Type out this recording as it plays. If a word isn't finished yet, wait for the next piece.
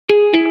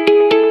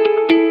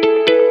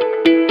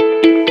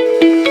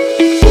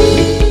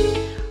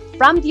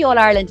From the All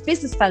Ireland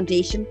Business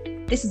Foundation,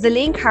 this is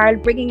Elaine Carroll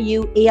bringing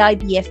you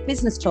AIBF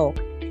Business Talk.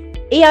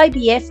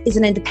 AIBF is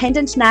an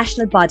independent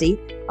national body,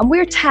 and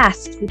we're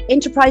tasked with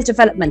enterprise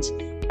development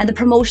and the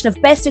promotion of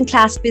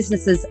best-in-class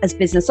businesses as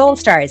business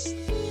all-stars.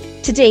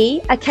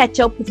 Today, I catch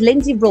up with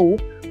Lindsey Rowe,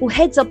 who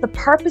heads up the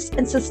Purpose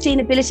and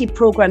Sustainability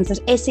programmes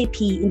at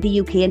SAP in the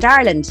UK and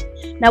Ireland.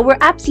 Now, we're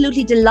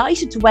absolutely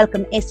delighted to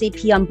welcome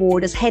SAP on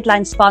board as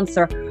headline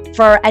sponsor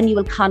for our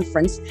annual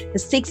conference, the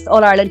 6th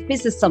All Ireland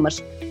Business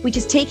Summit, which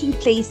is taking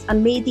place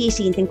on May the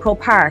 18th in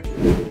Croke Park.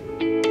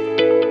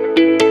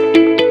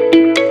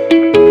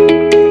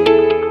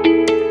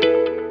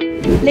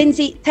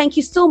 Lindsey, thank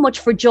you so much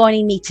for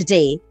joining me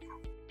today.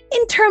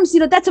 In terms,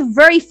 that's a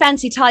very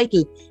fancy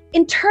title.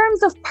 In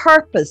terms of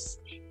purpose,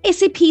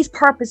 SAP's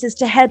purpose is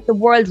to help the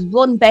world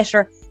run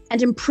better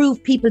and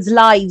improve people's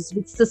lives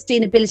with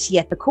sustainability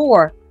at the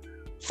core.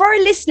 For our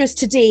listeners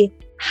today,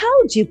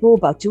 how do you go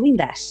about doing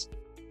that?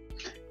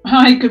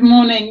 Hi, good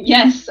morning.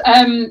 Yes,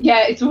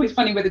 it's always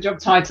funny with a job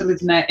title,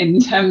 isn't it? In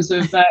terms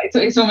of,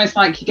 it's almost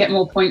like you get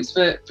more points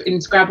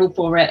in Scrabble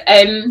for it.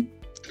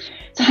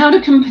 So how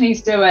do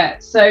companies do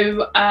it?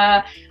 So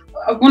I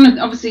want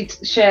to obviously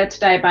share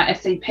today about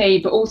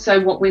SAP, but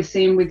also what we're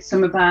seeing with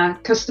some of our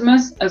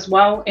customers as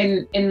well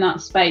in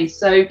that space.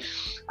 So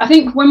I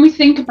think when we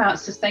think about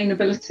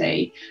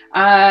sustainability,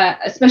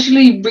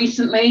 especially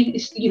recently,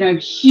 it's,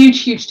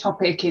 huge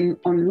topic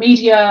on the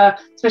media,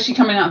 especially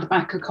coming out of the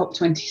back of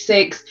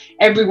COP26,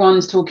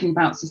 everyone's talking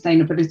about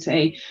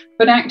sustainability.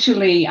 But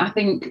actually, I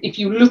think if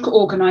you look at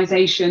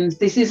organisations,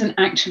 this isn't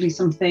actually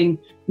something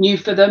new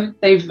for them.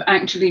 They've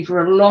actually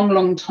for a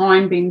long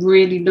time been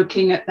really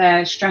looking at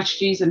their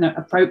strategies and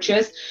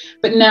approaches.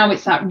 But now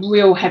it's that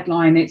real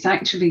headline. It's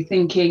actually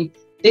thinking,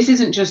 this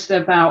isn't just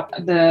about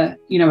a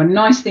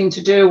nice thing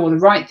to do or the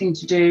right thing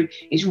to do.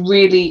 It's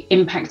really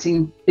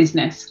impacting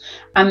business.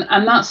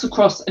 And that's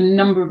across a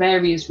number of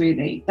areas,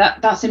 really.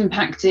 That's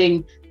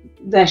impacting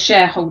their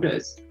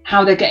shareholders,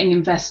 how they're getting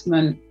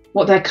investment,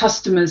 what their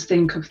customers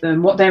think of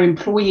them, what their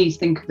employees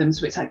think of them.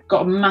 So it's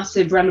got a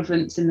massive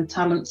relevance in the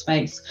talent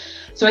space.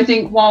 So I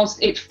think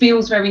whilst it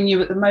feels very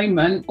new at the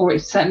moment, or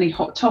it's certainly a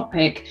hot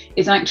topic,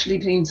 it's actually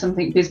been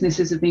something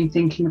businesses have been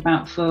thinking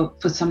about for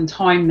some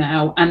time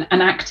now and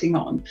acting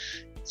on.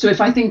 So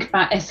if I think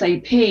about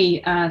SAP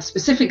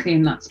specifically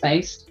in that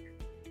space,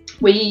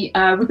 we've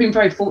been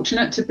very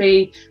fortunate to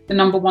be the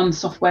 #1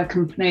 software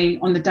company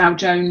on the Dow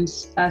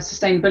Jones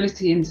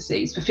sustainability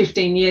indices for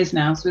 15 years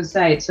now. So as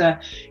I say,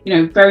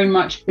 it's very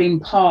much been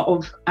part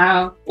of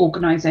our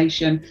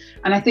organisation.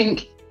 And I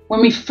think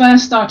when we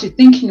first started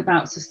thinking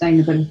about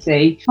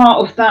sustainability,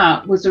 part of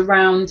that was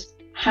around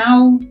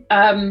how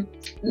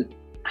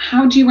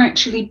do you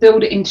actually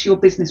build it into your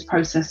business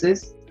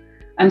processes?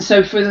 And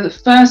so for the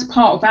first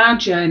part of our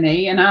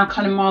journey and our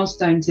kind of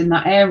milestones in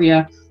that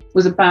area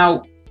was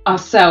about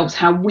ourselves,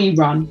 how we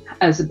run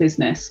as a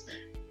business.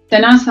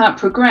 Then as that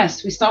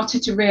progressed, we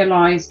started to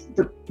realise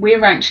that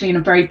we're actually in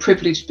a very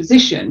privileged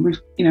position. We've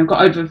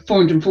got over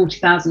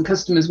 440,000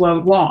 customers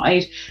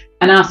worldwide,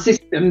 and our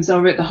systems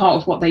are at the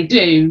heart of what they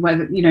do,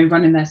 whether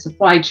running their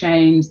supply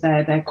chains,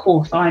 their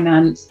core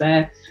finance,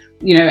 their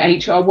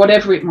HR,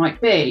 whatever it might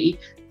be.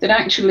 That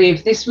actually,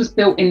 if this was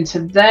built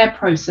into their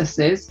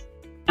processes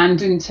and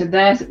into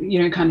their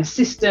kind of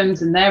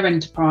systems and their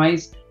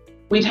enterprise,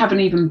 we'd have an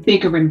even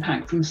bigger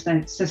impact from a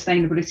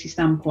sustainability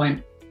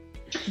standpoint.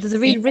 There's a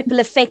real ripple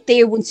effect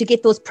there once you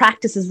get those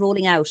practices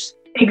rolling out.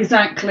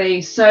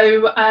 Exactly.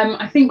 So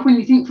I think when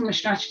you think from a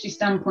strategy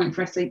standpoint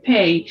for SAP,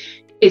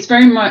 it's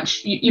very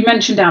much, you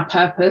mentioned our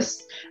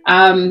purpose,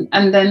 and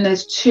then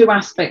there's two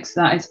aspects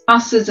to that. It's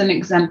us as an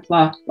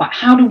exemplar, like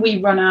how do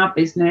we run our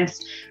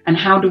business and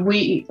how do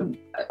we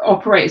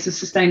operate as a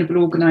sustainable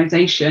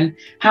organisation?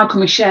 How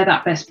can we share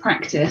that best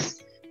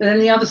practice? But then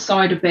the other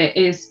side of it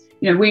is,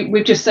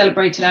 we've just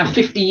celebrated our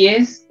 50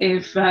 years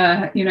of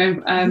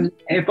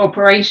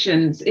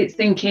operations. It's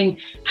thinking,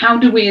 how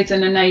do we as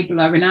an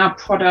enabler in our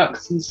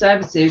products and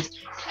services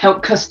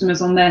help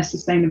customers on their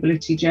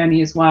sustainability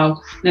journey as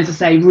well? And as I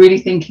say, really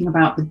thinking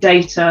about the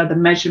data, the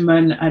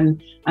measurement,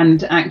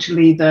 and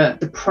actually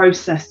the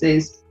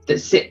processes that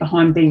sit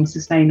behind being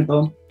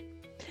sustainable.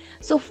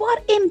 So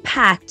what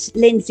impact,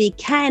 Lindsey,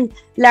 can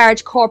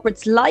large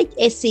corporates like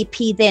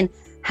SAP then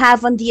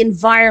have on the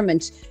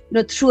environment,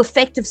 through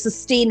effective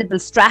sustainable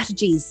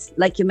strategies,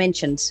 like you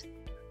mentioned?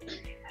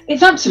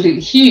 It's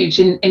absolutely huge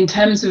in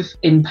terms of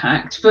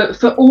impact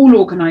for all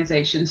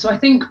organisations. So I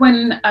think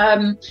when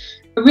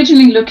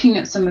originally looking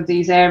at some of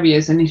these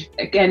areas, and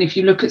if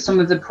you look at some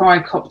of the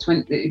prior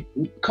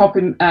COP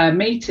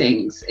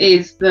meetings,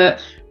 is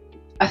that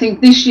I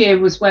think this year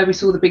was where we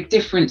saw the big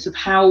difference of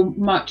how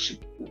much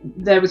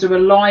there was a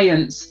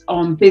reliance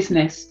on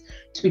business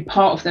to be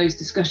part of those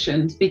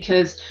discussions,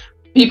 because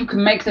people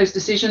can make those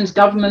decisions,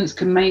 governments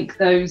can make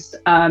those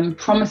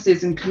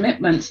promises and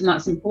commitments, and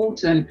that's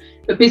important.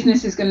 But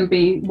business is going to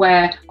be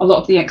where a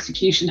lot of the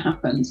execution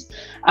happens.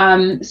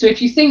 So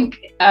if you think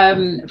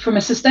from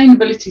a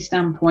sustainability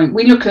standpoint,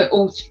 we look at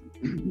all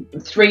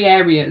three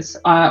areas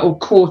or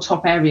core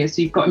top areas.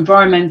 So you've got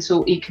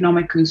environmental,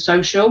 economic and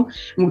social,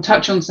 and we'll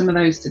touch on some of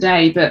those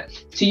today. But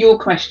to your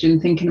question,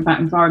 thinking about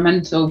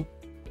environmental,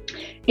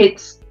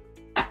 it's,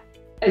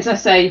 as I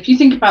say, if you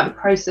think about the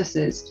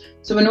processes,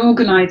 so an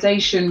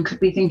organization could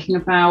be thinking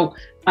about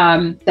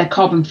their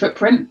carbon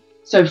footprint.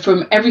 So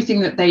from everything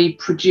that they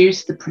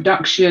produce, the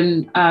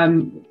production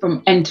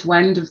from end to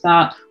end of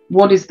that,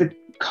 what is the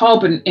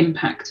carbon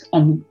impact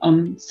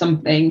on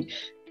something?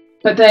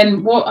 But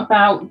then what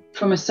about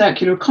from a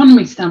circular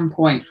economy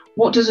standpoint?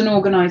 What does an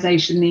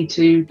organization need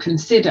to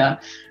consider?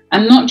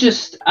 And not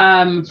just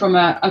from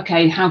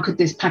okay, how could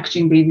this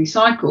packaging be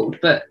recycled,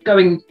 but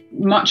going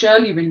much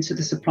earlier into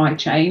the supply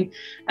chain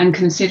and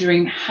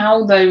considering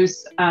how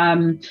those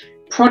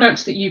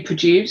products that you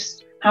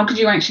produce, how could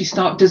you actually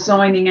start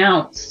designing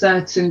out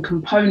certain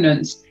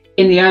components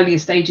in the earlier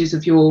stages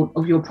of your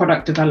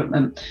product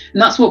development?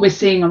 And that's what we're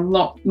seeing a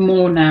lot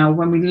more now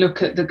when we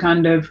look at the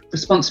kind of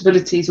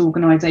responsibilities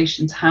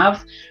organizations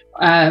have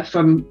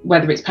from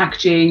whether it's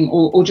packaging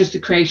or just the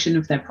creation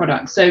of their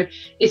products. So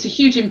it's a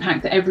huge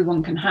impact that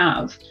everyone can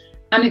have.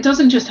 And it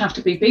doesn't just have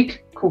to be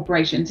big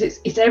corporations,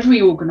 it's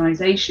every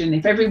organization.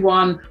 If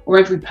everyone or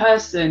every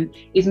person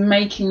is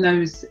making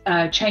those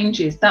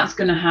changes, that's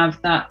going to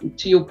have that,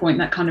 to your point,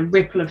 that kind of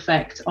ripple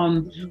effect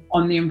on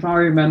the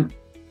environment.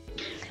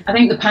 I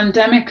think the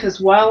pandemic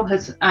as well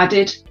has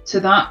added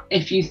to that.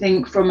 If you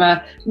think from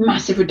a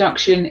massive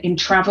reduction in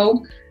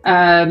travel's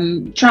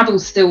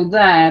still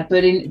there,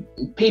 but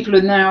people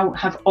are now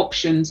have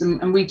options,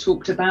 and we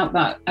talked about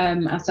that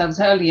ourselves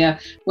earlier,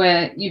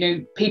 where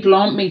people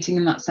aren't meeting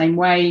in that same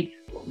way,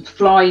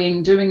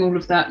 flying, doing all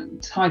of that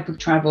type of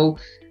travel,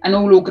 and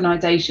all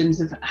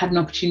organisations have had an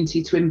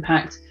opportunity to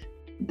impact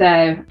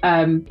their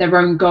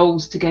own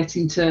goals to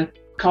getting to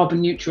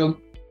carbon neutral.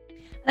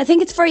 I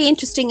think it's very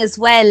interesting as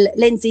well,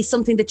 Lindsey,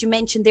 something that you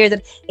mentioned there,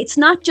 that it's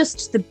not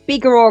just the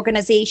bigger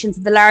organizations,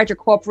 the larger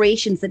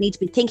corporations that need to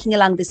be thinking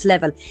along this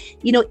level.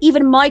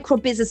 Even micro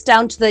business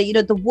down to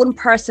the one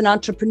person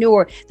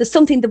entrepreneur, there's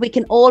something that we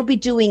can all be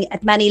doing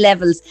at many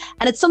levels.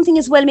 And it's something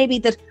as well, maybe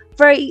that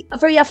very,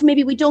 very often,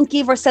 maybe we don't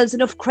give ourselves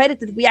enough credit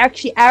that we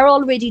actually are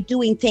already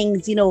doing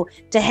things,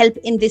 to help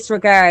in this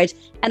regard.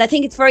 And I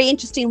think it's very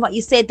interesting what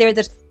you said there,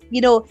 that,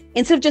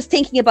 instead of just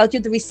thinking about the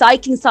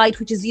recycling side,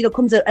 which is,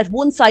 comes at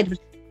one side of it,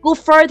 go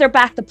further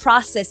back the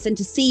process and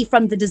to see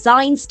from the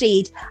design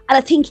stage. And I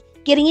think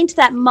getting into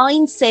that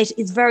mindset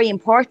is very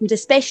important,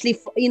 especially,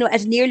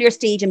 at an earlier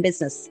stage in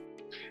business.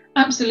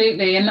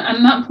 Absolutely. And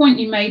that point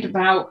you made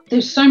about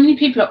there's so many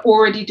people are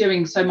already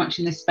doing so much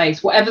in this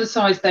space, whatever the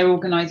size their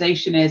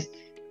organization is,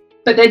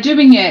 but they're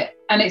doing it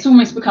and it's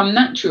almost become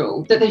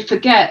natural that they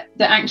forget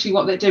that actually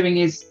what they're doing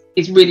is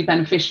really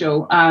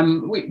beneficial.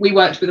 We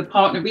worked with a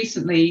partner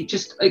recently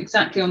just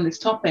exactly on this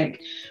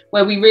topic,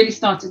 where we really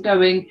started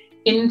going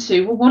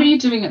into, well, what are you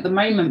doing at the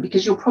moment?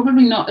 Because you're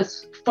probably not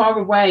as far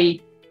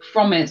away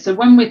from it. So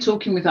when we're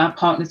talking with our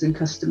partners and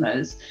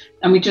customers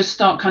and we just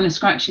start kind of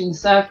scratching the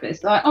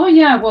surface, like, oh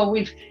yeah, well,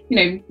 we've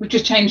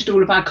just changed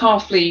all of our car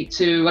fleet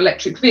to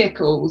electric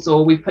vehicles,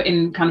 or we've put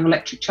in kind of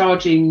electric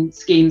charging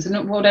schemes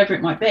and whatever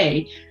it might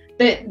be.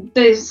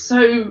 They're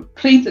so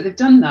pleased that they've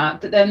done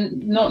that they're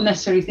not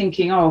necessarily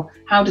thinking, oh,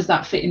 how does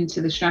that fit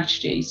into the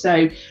strategy?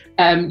 So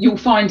you'll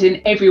find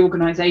in every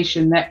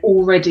organisation they're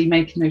already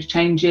making those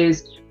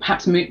changes,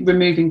 perhaps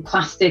removing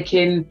plastic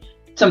in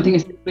something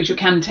as simple as your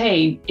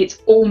canteen. It's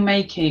all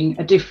making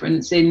a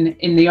difference in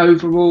the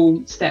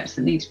overall steps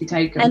that need to be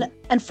taken.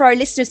 And for our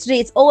listeners today,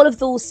 it's all of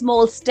those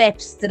small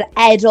steps that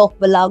add up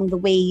along the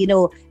way,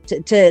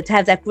 to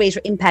have that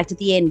greater impact at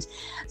the end.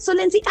 So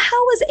Lindsey,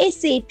 how has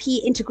SAP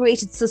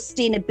integrated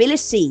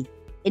sustainability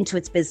into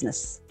its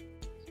business?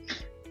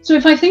 So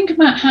if I think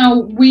about how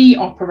we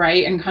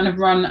operate and kind of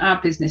run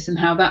our business and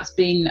how that's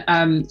been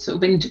sort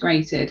of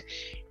integrated,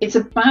 it's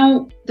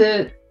about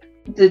the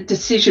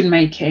decision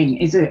making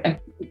is a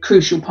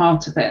crucial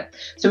part of it.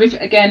 So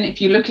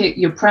if you look at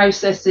your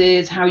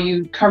processes, how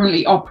you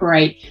currently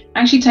operate,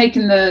 actually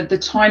taking the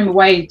time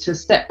away to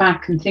step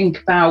back and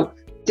think about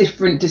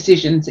different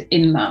decisions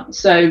in that.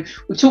 So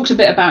we've talked a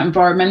bit about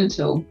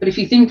environmental, but if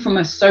you think from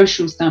a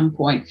social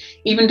standpoint,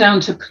 even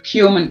down to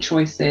procurement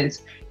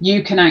choices,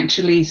 you can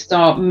actually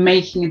start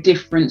making a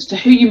difference to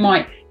who you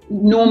might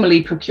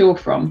normally procure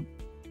from.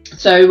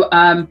 So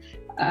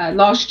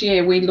last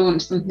year we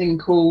launched something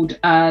called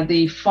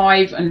the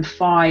 5 and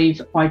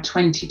 5 by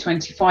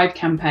 2025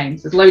 campaign.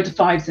 So there's loads of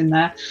fives in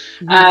there.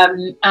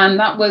 And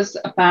that was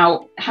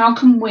about how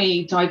can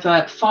we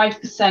divert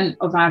 5%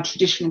 of our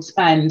traditional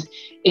spend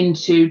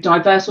into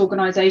diverse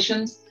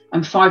organisations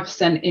and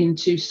 5%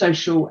 into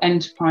social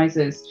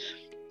enterprises.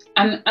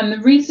 And the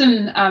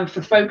reason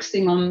for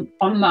focusing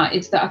on that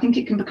is that I think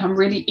it can become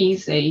really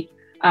easy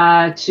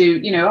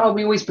to,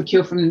 we always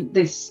procure from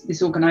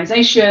this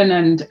organisation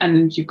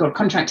and you've got a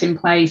contract in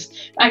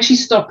place. Actually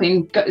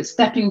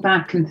stepping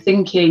back and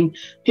thinking,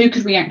 who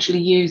could we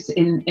actually use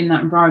in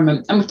that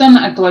environment? And we've done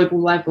that at a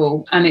global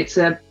level, and it's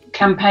a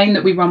campaign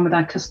that we run with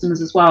our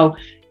customers as well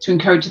to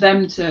encourage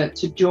them to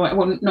join,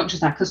 well, not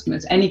just our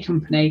customers, any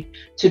company,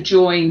 to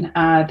join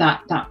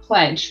that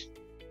pledge,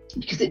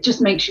 because it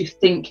just makes you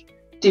think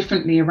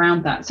differently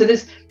around that. So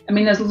there's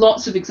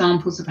lots of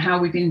examples of how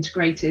we've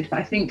integrated, but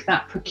I think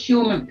that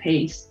procurement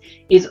piece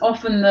is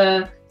often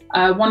the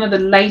one of the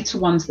later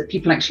ones that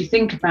people actually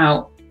think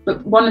about,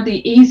 but one of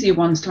the easier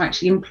ones to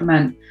actually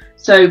implement.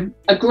 So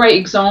a great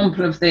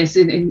example of this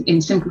in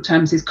simple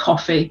terms is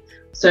coffee.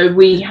 So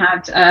we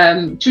had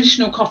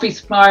traditional coffee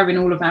supplier in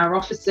all of our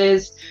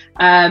offices,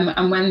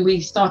 and when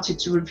we started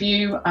to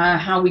review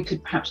how we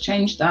could perhaps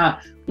change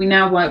that, we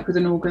now work with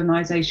an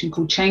organisation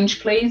called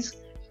Change Please.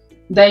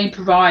 They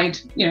provide,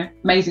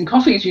 amazing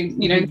coffees.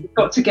 You've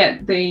got to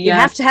get the. You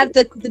have to have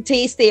the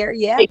taste there,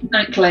 yeah.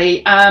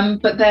 Exactly.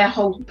 But their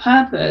whole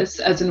purpose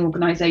as an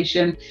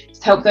organisation is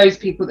to help those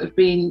people that have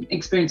been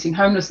experiencing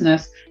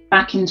homelessness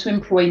back into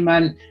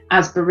employment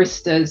as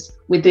baristas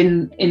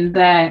within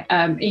their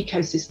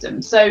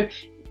ecosystem. So,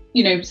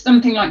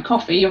 something like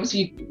coffee,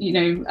 obviously,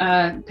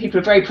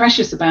 people are very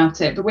precious about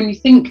it. But when you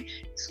think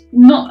it's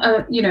not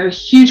a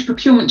huge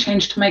procurement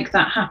change to make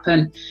that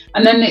happen,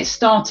 and then it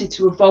started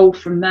to evolve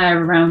from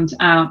there around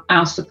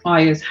our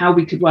suppliers, how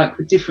we could work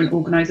with different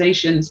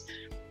organisations.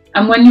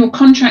 And when you're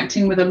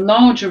contracting with a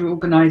larger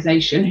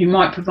organisation who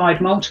might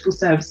provide multiple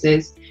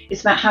services,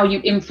 it's about how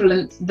you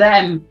influence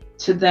them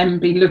to then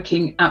be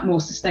looking at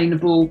more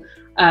sustainable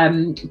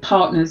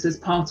partners as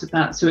part of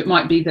that. So it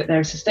might be that they're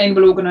a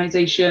sustainable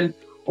organisation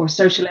or a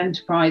social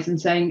enterprise, and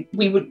saying,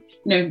 we would,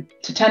 to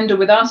tender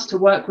with us, to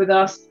work with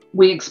us,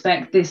 we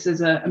expect this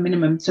as a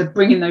minimum. So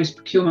bringing those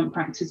procurement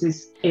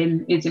practices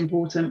in is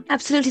important.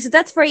 Absolutely. So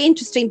that's very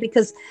interesting,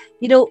 because,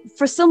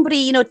 for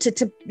somebody,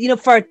 to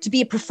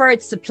be a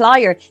preferred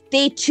supplier,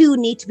 they too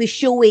need to be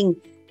showing,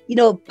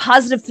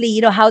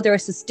 positively, how they're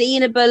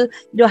sustainable,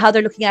 how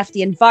they're looking after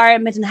the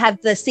environment, and have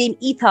the same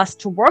ethos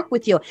to work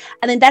with you.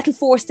 And then that'll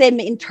force them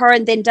in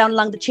turn then down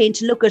along the chain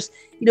to look at,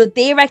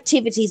 their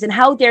activities and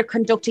how they're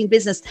conducting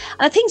business.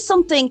 And I think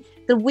something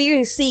that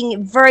we're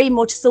seeing very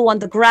much so on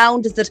the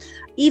ground is that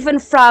even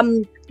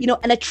from,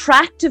 an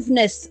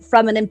attractiveness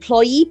from an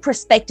employee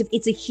perspective,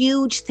 it's a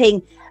huge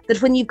thing.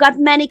 That when you've got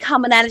many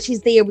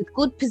commonalities there with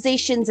good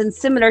positions and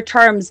similar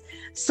terms,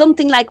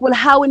 something like, well,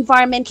 how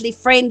environmentally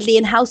friendly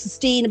and how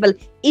sustainable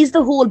is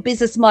the whole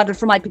business model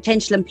for my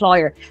potential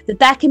employer,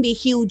 that can be a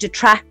huge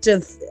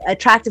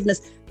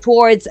attractiveness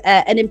towards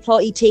an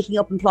employee taking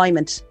up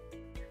employment.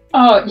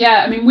 Oh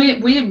yeah,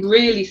 we're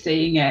really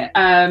seeing it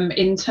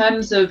in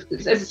terms of,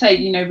 as I say,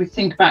 we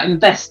think about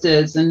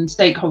investors and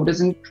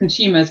stakeholders and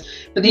consumers,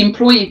 but the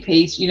employee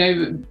piece,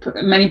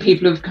 many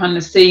people have kind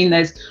of seen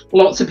there's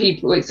lots of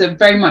people. It's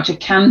very much a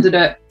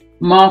candidate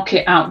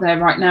market out there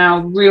right now.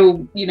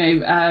 Real,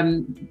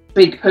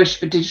 big push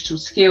for digital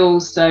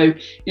skills, so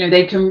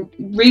they can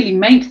really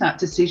make that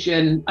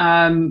decision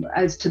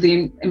as to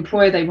the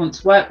employer they want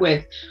to work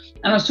with.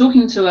 And I was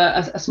talking to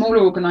a smaller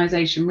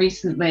organisation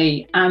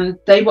recently, and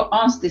they were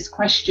asked this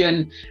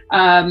question,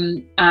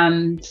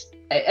 and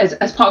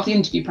as part of the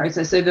interview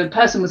process. So the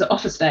person was at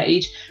offer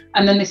stage,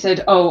 and then they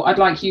said, "Oh, I'd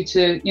like you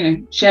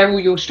to, share all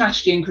your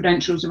strategy and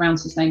credentials around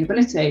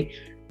sustainability."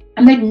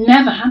 And they'd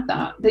never had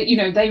that.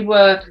 That they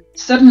were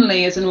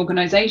suddenly, as an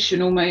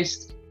organisation,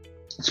 almost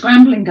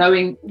scrambling,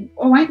 going,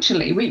 "Oh,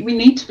 actually, we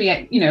need to be,"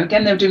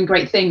 again, they were doing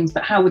great things,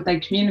 but how would they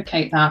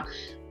communicate that?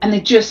 And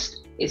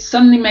it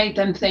suddenly made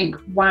them think,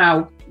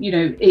 wow,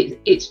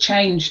 it's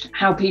changed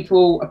how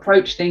people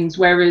approach things.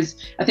 Whereas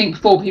I think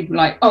before, people were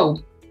like, oh,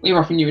 we're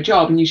offering you a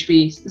job and you should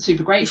be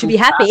super grateful. You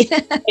should be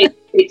happy.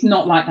 It's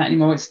not like that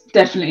anymore. It's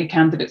definitely a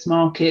candidate's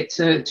market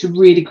to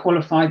really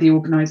qualify the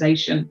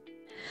organisation.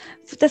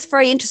 That's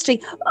very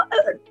interesting.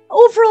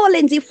 Overall,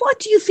 Lindsey, what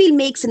do you feel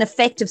makes an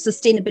effective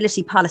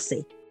sustainability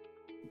policy?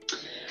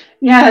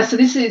 Yeah, so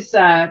this is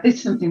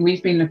something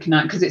we've been looking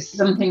at, because it's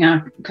something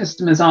our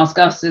customers ask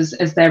us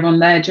as they're on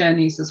their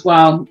journeys as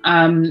well.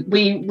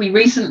 We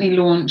recently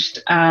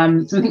launched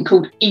something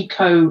called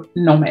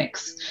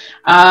Economics,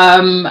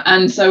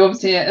 and so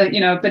obviously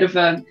a bit of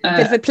a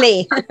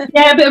play.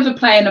 Yeah, a bit of a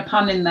play and a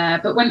pun in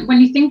there. But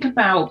when you think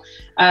about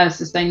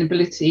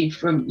sustainability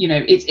from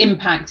its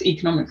impact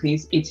economically,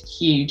 it's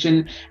huge,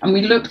 and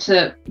we looked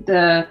at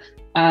the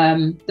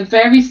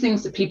various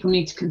things that people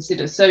need to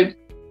consider. So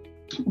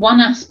one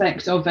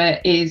aspect of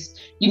it is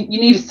you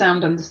need a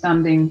sound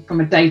understanding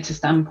from a data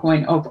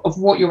standpoint of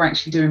what you're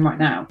actually doing right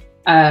now.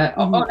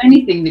 On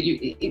anything that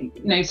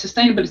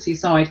sustainability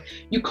aside,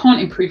 you can't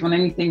improve on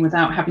anything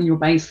without having your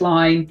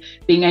baseline.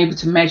 Being able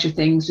to measure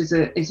things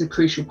is a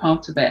crucial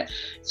part of it.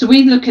 So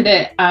we look at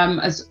it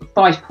as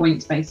 5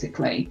 points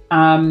basically.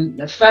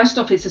 First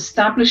off, it's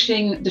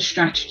establishing the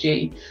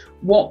strategy,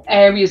 what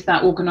areas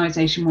that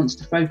organisation wants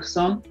to focus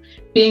on,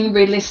 being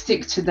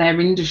realistic to their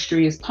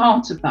industry as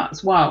part of that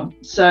as well.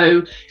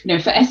 So,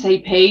 for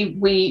SAP,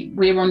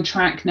 we're on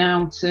track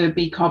now to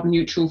be carbon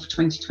neutral for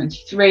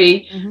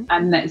 2023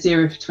 and net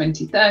zero for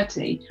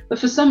 2030. But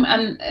for some,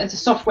 and as a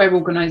software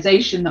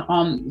organisation that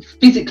aren't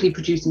physically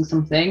producing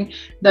something,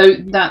 though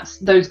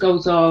those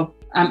goals are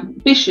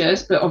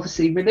ambitious, but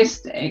obviously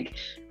realistic.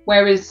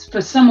 Whereas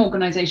for some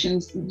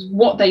organizations,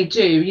 what they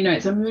do, you know,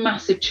 it's a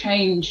massive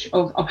change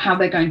of how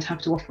they're going to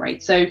have to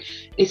operate. So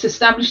it's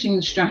establishing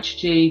the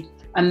strategy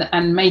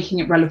and making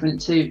it relevant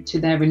to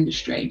their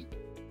industry.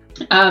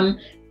 Then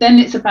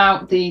it's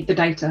about the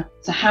data.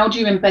 So how do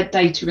you embed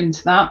data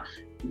into that?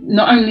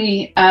 Not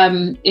only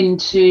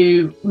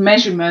into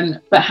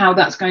measurement, but how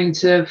that's going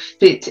to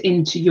fit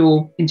into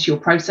your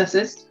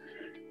processes.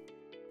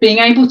 Being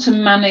able to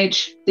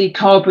manage the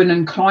carbon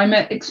and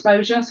climate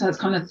exposure, so that's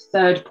kind of the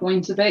third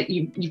point of it.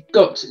 You've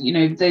got, you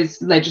know,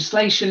 there's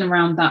legislation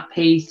around that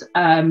piece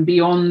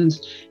beyond,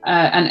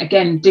 and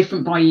again,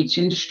 different by each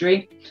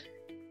industry.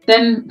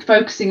 Then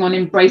focusing on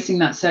embracing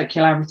that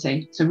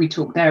circularity. So we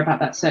talked there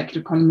about that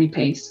circular economy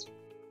piece.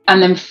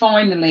 And then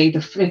finally,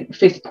 the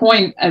fifth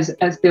point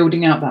as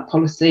building out that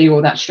policy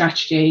or that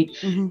strategy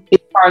is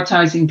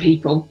prioritizing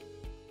people.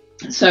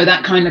 So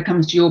that kind of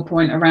comes to your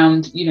point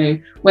around, you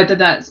know, whether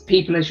that's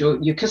people as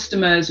your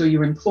customers or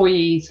your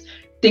employees,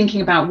 thinking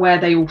about where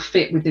they all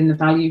fit within the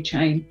value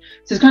chain.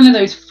 So it's kind of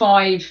those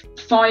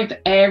five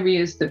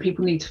areas that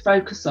people need to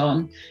focus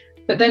on.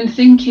 But then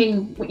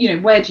thinking, you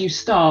know, where do you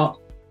start?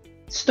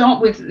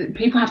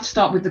 People have to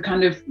start with the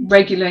kind of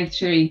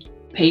regulatory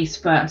piece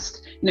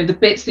first. You know, the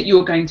bits that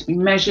you're going to be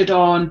measured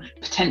on,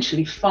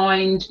 potentially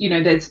fined, you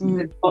know, there's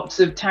lots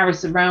of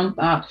tariffs around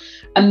that.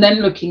 And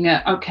then looking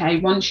at, okay,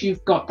 once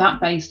you've got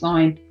that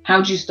baseline, how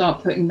do you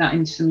start putting that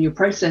into some of your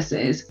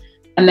processes?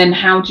 And then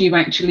how do you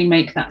actually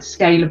make that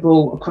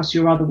scalable across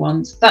your other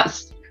ones?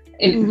 That's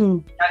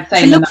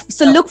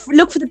So look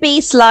for the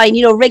baseline,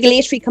 you know,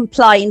 regulatory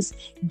compliance,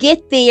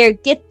 get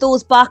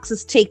those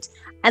boxes ticked,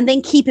 and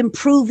then keep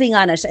improving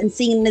on it and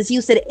seeing, as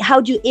you said,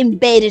 how do you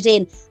embed it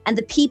in? And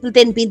the people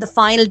then being the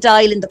final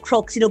dial in the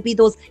crux, you know, be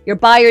those your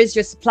buyers,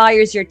 your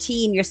suppliers, your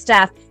team, your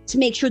staff, to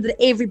make sure that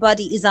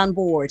everybody is on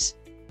board.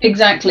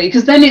 Exactly,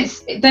 because then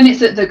it's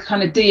at the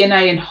kind of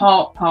DNA and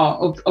heart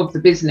part of the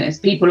business.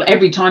 People,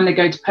 every time they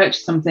go to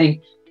purchase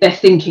something, they're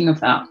thinking of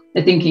that.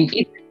 They're thinking,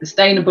 is this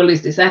sustainable?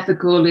 Is this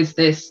ethical? Is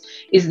this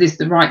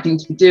the right thing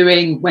to be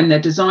doing when they're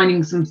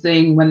designing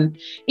something? When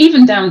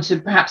even down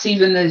to perhaps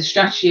even the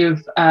strategy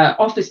of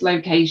office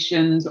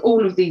locations,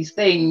 all of these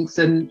things,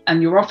 and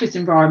your office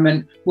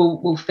environment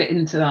will fit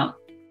into that.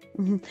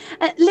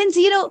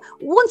 Lindsey, you know,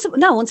 once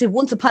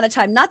upon a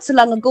time, not so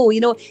long ago,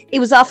 you know, it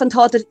was often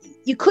thought that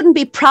you couldn't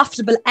be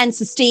profitable and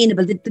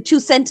sustainable. The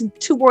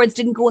two words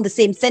didn't go in the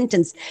same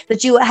sentence,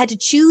 that you had to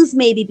choose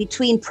maybe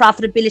between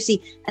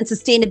profitability and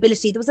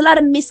sustainability. There was a lot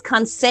of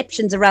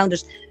misconceptions around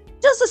it.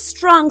 Does a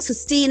strong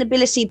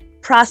sustainability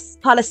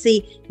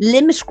policy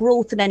limit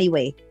growth in any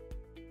way?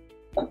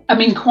 I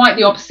mean, quite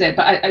the opposite.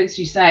 But as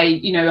you say,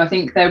 you know, I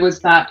think there was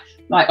that,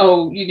 like,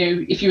 oh, you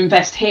know, if you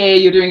invest here,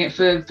 you're doing it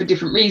for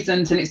different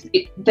reasons, and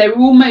they're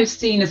almost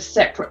seen as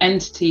separate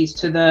entities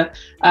to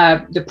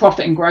the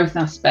profit and growth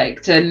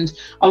aspect. And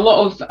a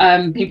lot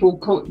of people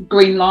call it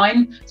green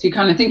line, so you're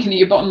kind of thinking of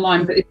your bottom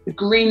line, but it's the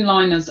green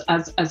line as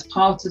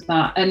part of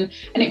that. And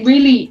it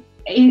really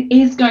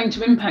is going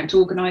to impact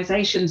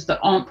organisations that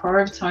aren't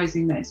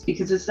prioritising this,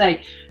 because, as I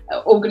say,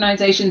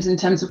 organisations in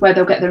terms of where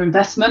they'll get their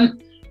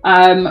investment.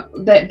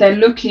 They're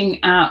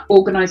looking at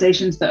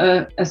organisations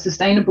that are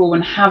sustainable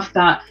and have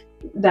that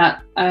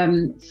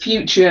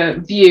future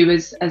view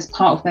as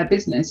part of their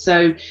business.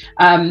 So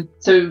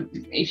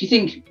if you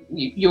think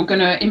you're going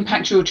to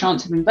impact your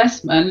chance of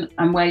investment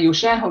and where your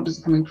shareholders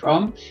are coming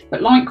from,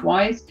 but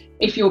likewise,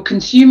 if your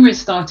consumer is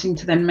starting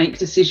to then make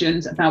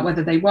decisions about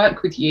whether they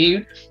work with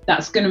you,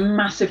 that's going to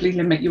massively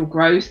limit your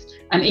growth.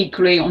 And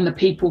equally on the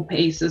people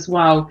piece as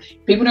well.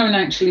 People don't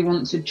actually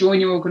want to join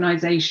your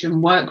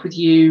organisation, work with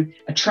you,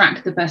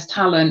 attract the best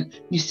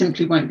talent. You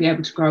simply won't be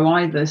able to grow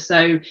either.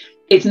 So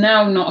it's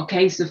now not a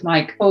case of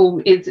like,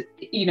 oh, is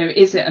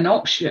it an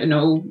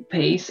optional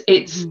piece?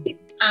 It's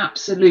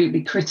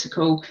absolutely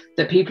critical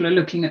that people are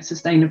looking at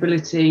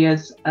sustainability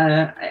as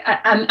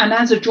and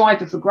as a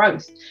driver for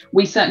growth.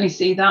 We certainly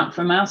see that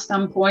from our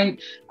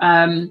standpoint.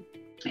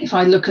 If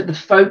I look at the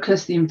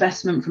focus, the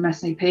investment from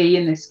SAP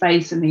in this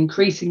space and the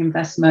increasing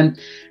investment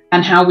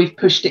and how we've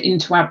pushed it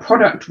into our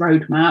product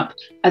roadmap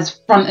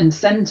as front and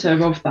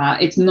center of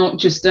that, it's not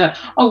just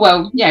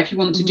if you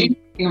want to do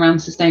something around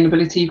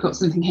sustainability, you've got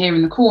something here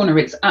in the corner.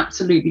 It's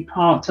absolutely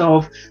part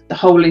of the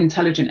whole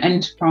intelligent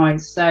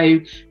enterprise. So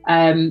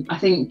I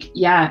think,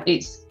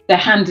 they're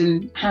hand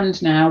in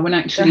hand now. When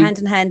actually they're hand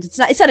in hand. It's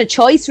not a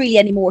choice really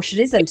anymore, it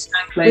isn't.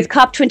 Exactly. With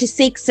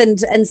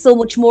COP26 and so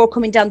much more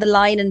coming down the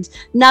line. And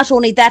not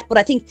only that, but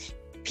I think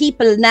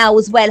people now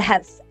as well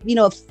have, you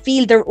know,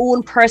 feel their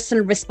own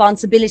personal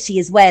responsibility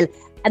as well.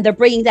 And they're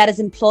bringing that as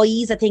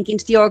employees, I think,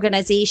 into the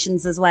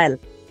organizations as well.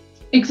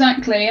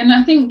 Exactly. And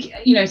I think,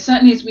 you know,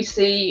 certainly as we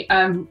see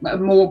a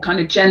more kind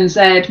of Gen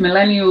Z,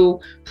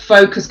 millennial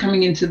focus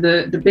coming into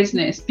the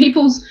business,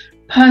 people's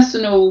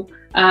personal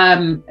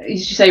as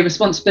you say,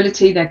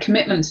 responsibility, their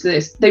commitment to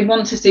this, they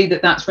want to see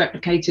that that's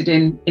replicated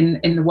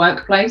in the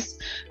workplace.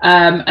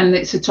 And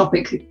it's a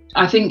topic,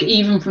 I think,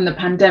 even from the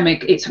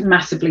pandemic, it's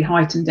massively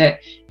heightened it.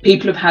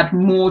 People have had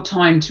more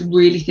time to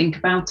really think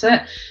about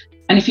it.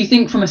 And if you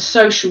think from a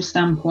social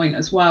standpoint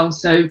as well,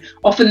 so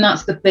often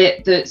that's the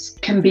bit that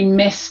can be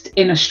missed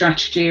in a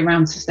strategy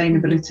around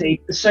sustainability.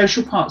 The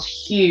social part's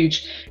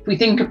huge. If we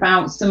think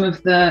about some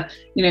of the,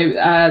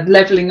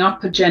 levelling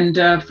up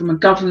agenda from a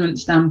government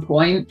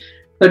standpoint,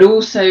 but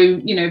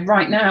also,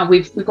 right now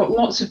we've got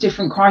lots of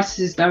different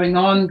crises going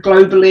on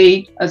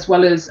globally as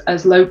well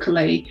as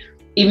locally.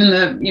 Even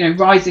the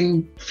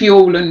rising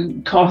fuel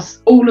and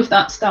costs, all of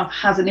that stuff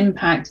has an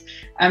impact.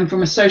 And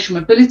from a social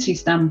mobility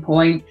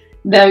standpoint,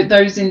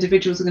 those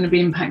individuals are going to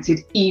be impacted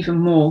even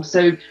more.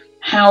 So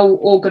how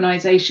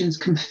organisations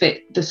can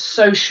fit the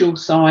social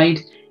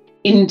side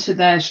into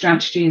their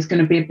strategy is going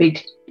to be a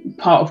big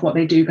part of what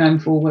they do going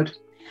forward.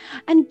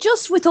 And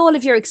just with all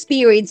of your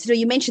experience,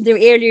 you mentioned there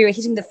earlier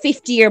hitting the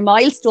 50-year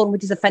milestone,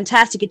 which is a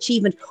fantastic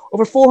achievement,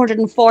 over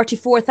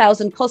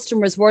 444,000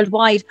 customers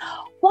worldwide.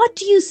 What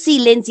do you see,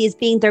 Lindsey, as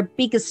being their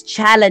biggest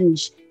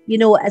challenge,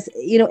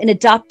 in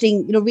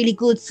adopting, really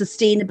good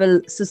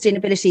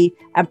sustainability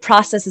and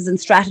processes and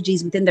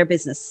strategies within their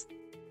business?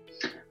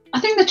 I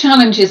think the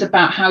challenge is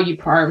about how you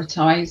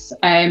prioritise.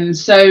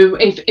 So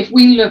if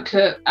we look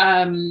at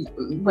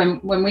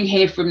when we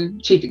hear from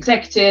chief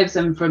executives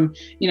and from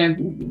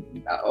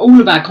all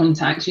of our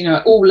contacts,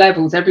 at all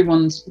levels,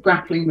 everyone's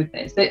grappling with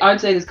this.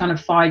 I'd say there's kind of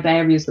 5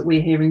 areas that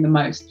we're hearing the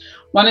most.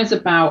 One is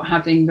about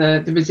having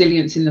the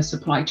resilience in the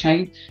supply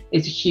chain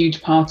is a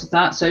huge part of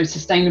that. So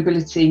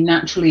sustainability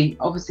naturally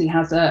obviously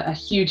has a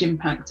huge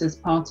impact as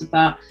part of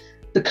that.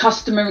 The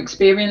customer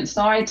experience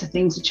side, so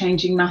things are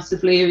changing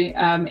massively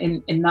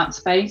in that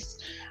space.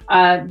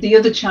 The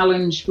other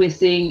challenge we're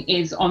seeing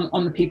is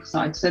on the people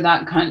side. So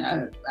that kind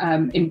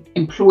of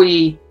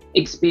employee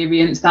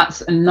experience,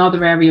 that's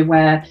another area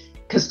where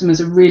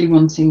customers are really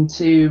wanting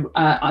to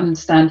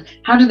understand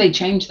how do they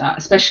change that,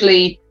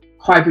 especially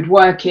hybrid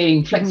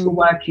working, flexible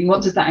working.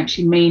 What does that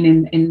actually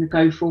mean in the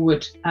go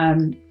forward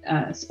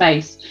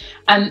space?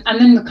 And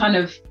then the kind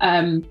of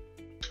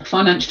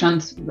finance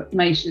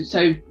transformation,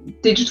 so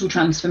digital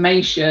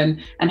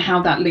transformation and how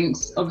that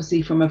links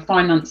obviously from a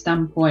finance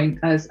standpoint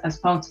as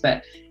part of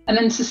it. And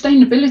then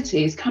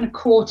sustainability is kind of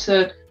core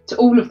to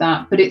all of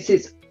that, but it's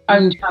its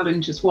own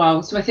challenge as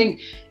well. So I think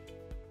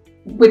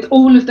with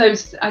all of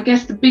those, I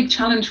guess the big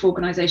challenge for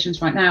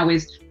organizations right now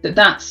is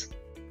that's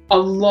a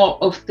lot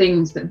of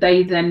things that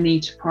they then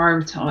need to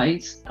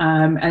prioritize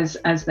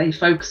as they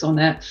focus on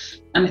it.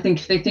 And I think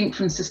if they think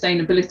from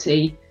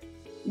sustainability,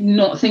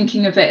 not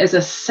thinking of it as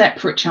a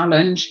separate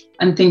challenge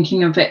and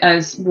thinking of it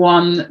as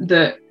one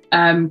that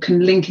can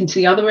link into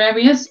the other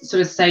areas. So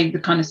as say the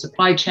kind of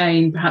supply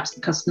chain, perhaps the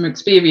customer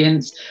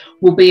experience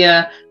will be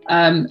a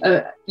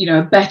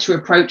better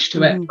approach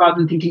to it rather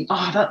than thinking,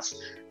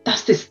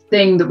 that's this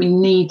thing that we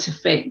need to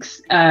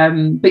fix.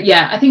 But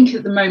yeah, I think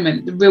at the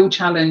moment, the real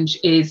challenge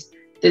is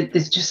that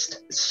there's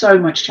just so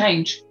much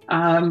change.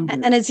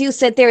 And as you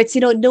said there, it's,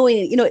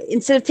 knowing,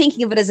 instead of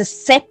thinking of it as a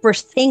separate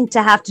thing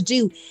to have to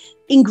do,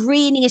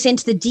 ingraining it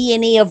into the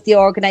DNA of the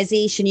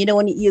organization,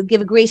 and you give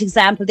a great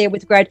example there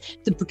with regard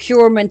to the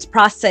procurement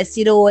process,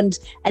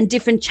 and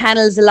different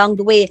channels along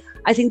the way.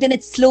 I think then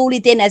it slowly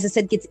then, as I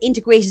said, gets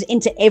integrated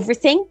into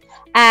everything.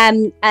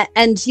 And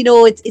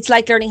it's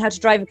like learning how to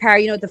drive a car.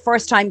 The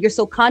first time you're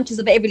so conscious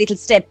of every little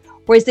step,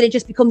 whereas then it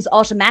just becomes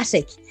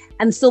automatic.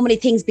 And so many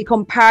things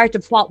become part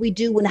of what we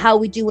do and how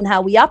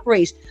we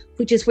operate,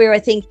 which is where I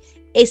think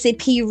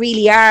SAP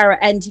really are,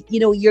 and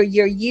your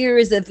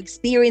years of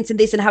experience in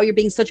this and how you're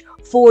being such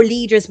 4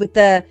 leaders with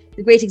the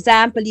great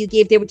example you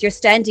gave there with your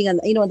standing on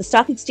on the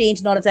stock exchange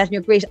and all of that, and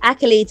your great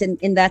accolades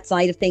in that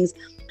side of things.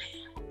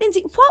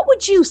 Lindsey, what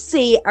would you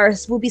say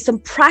will be some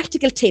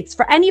practical tips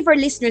for any of our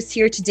listeners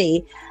here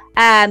today,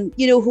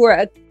 who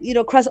are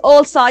across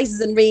all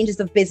sizes and ranges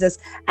of business?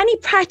 Any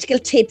practical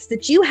tips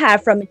that you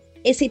have from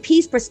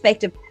SAP's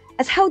perspective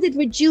as how they'd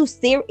reduce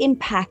their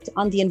impact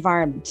on the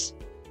environment?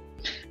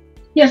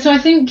 Yeah, so I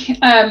think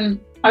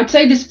I'd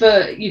say this for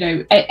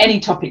any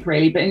topic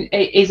really, but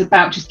it is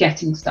about just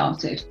getting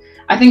started.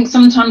 I think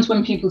sometimes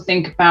when people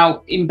think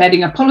about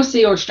embedding a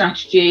policy or a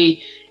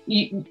strategy,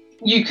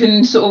 you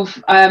can sort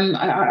of I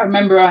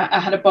remember I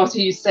had a boss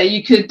who used to say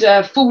you could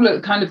fall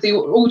at kind of the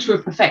altar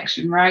of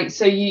perfection, right?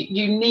 So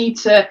you need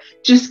to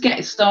just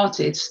get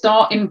started,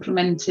 start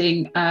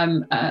implementing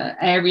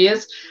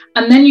areas,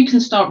 and then you can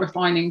start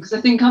refining, because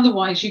I think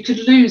otherwise you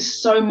could lose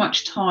so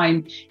much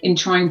time in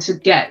trying to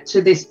get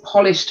to this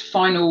polished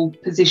final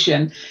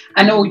position,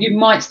 or you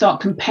might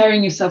start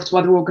comparing yourself to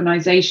other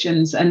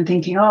organizations and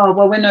thinking, oh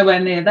well, we're nowhere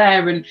near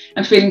there, and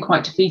feeling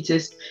quite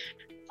defeatist.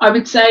 I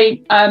would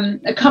say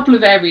a couple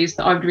of areas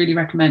that I would really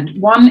recommend.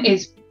 One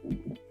is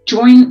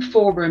join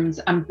forums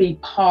and be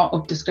part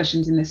of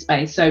discussions in this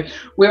space. So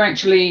we're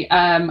actually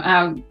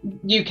our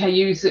UK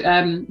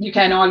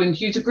and Ireland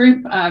user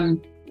group.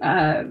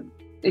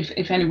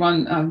 If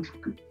anyone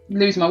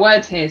lose my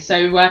words here,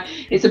 so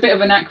it's a bit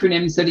of an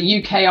acronym. So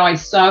the UKI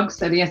SUG,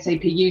 so the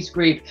SAP user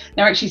group,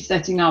 they're actually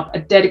setting up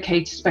a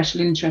dedicated special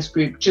interest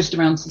group just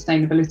around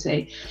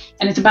sustainability,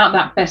 and it's about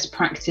that best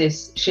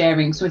practice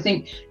sharing. So I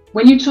think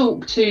when you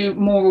talk to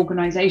more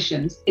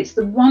organizations, it's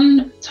the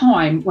one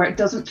time where it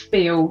doesn't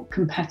feel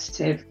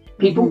competitive.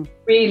 People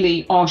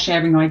really are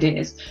sharing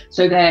ideas.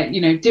 So they're,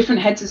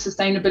 different heads of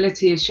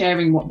sustainability is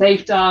sharing what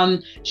they've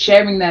done,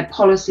 sharing their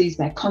policies,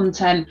 their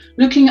content,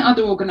 looking at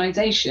other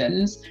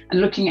organizations and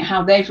looking at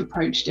how they've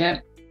approached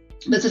it.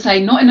 But to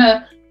say, not in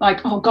a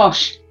like, oh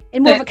gosh,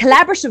 in more of a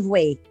collaborative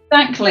way.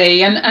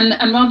 Exactly.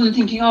 And rather than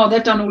thinking, oh,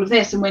 they've done all of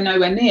this and we're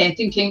nowhere near,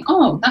 thinking,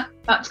 oh,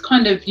 that's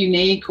kind of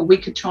unique, or we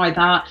could try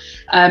that.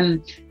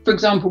 For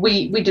example,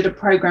 we did a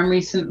program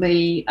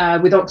recently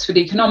with Oxford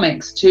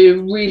Economics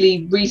to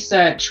really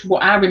research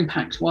what our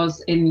impact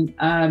was in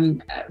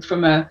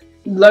from a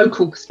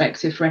local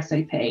perspective for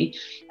SAP,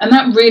 and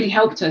that really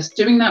helped us.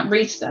 Doing that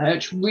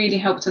research really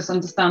helped us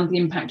understand the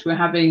impact we're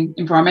having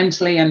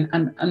environmentally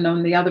and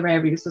on the other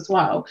areas as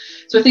well.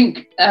 So I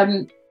think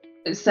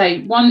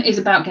say one is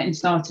about getting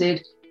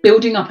started,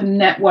 building up a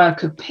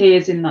network of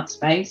peers in that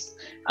space.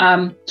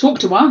 Talk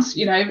to us,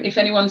 if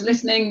anyone's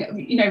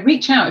listening,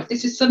 reach out if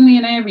this is suddenly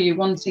an area you're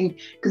wanting,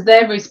 because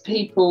there is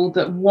people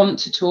that want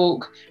to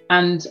talk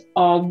and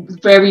are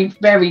very,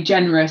 very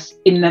generous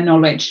in their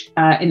knowledge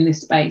in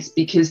this space,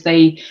 because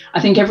I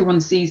think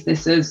everyone sees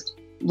this as,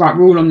 right,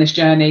 we're all on this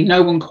journey.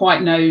 No one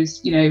quite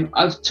knows,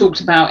 I've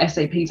talked about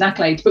SAP's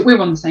accolades, but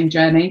we're on the same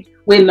journey.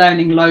 We're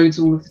learning loads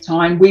all of the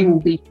time. We will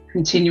be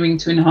continuing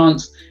to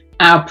enhance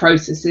our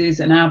processes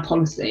and our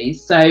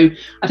policies. So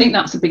I think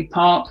that's a big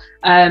part.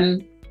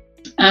 And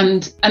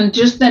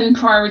just then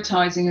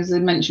prioritizing, as I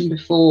mentioned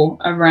before,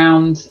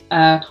 around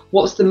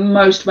what's the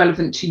most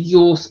relevant to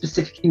your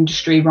specific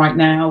industry right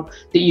now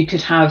that you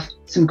could have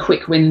some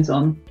quick wins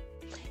on.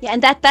 Yeah,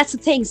 and that's the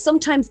thing.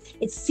 Sometimes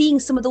it's seeing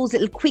some of those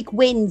little quick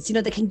wins,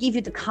 that can give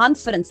you the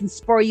confidence and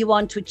spur you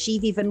on to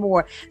achieve even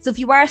more. So if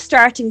you are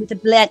starting with a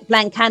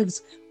blank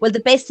canvas, well, the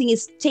best thing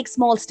is take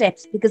small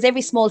steps, because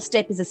every small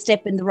step is a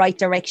step in the right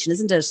direction,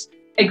 isn't it?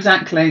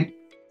 Exactly.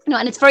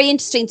 And it's very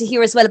interesting to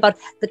hear as well about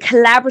the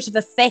collaborative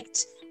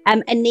effect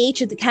and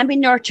nature that can be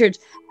nurtured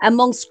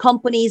amongst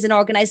companies and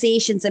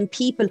organizations and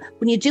people.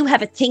 When you do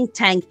have a think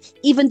tank,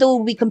 even though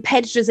we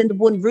competitors in the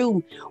one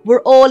room,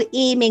 we're all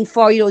aiming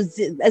for,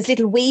 as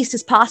little waste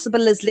as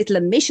possible, as little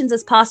emissions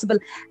as possible,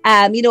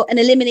 and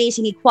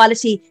eliminating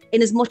equality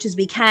in as much as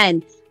we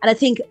can. And I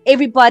think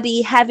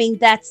everybody having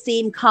that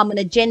same common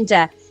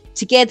agenda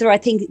together, I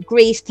think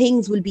great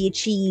things will be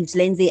achieved,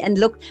 Lindsey. And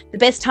look, the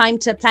best time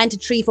to plant a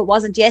tree, if it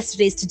wasn't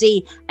yesterday, is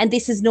today. And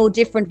this is no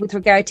different with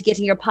regard to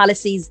getting your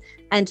policies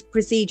and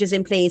procedures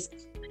in place.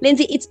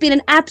 Lindsey, it's been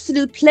an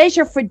absolute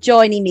pleasure for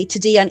joining me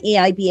today on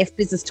AIBF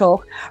Business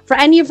Talk. For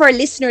any of our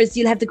listeners,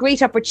 you'll have the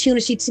great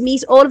opportunity to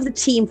meet all of the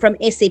team from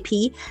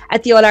SAP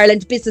at the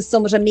All-Ireland Business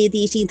Summit on May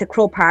the 18th at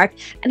Crow Park.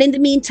 And in the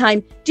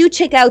meantime, do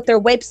check out their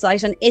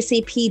website on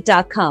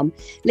sap.com.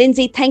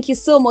 Lindsey, thank you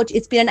so much.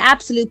 It's been an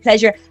absolute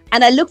pleasure.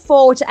 And I look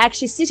forward to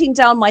actually sitting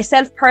down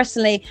myself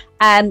personally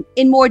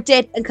in more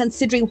depth and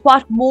considering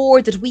what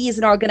more that we as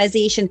an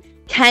organisation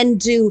can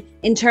do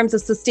in terms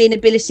of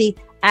sustainability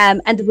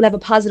and that will have a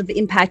positive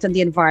impact on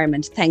the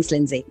environment. Thanks,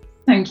 Lindsey.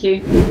 Thank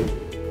you.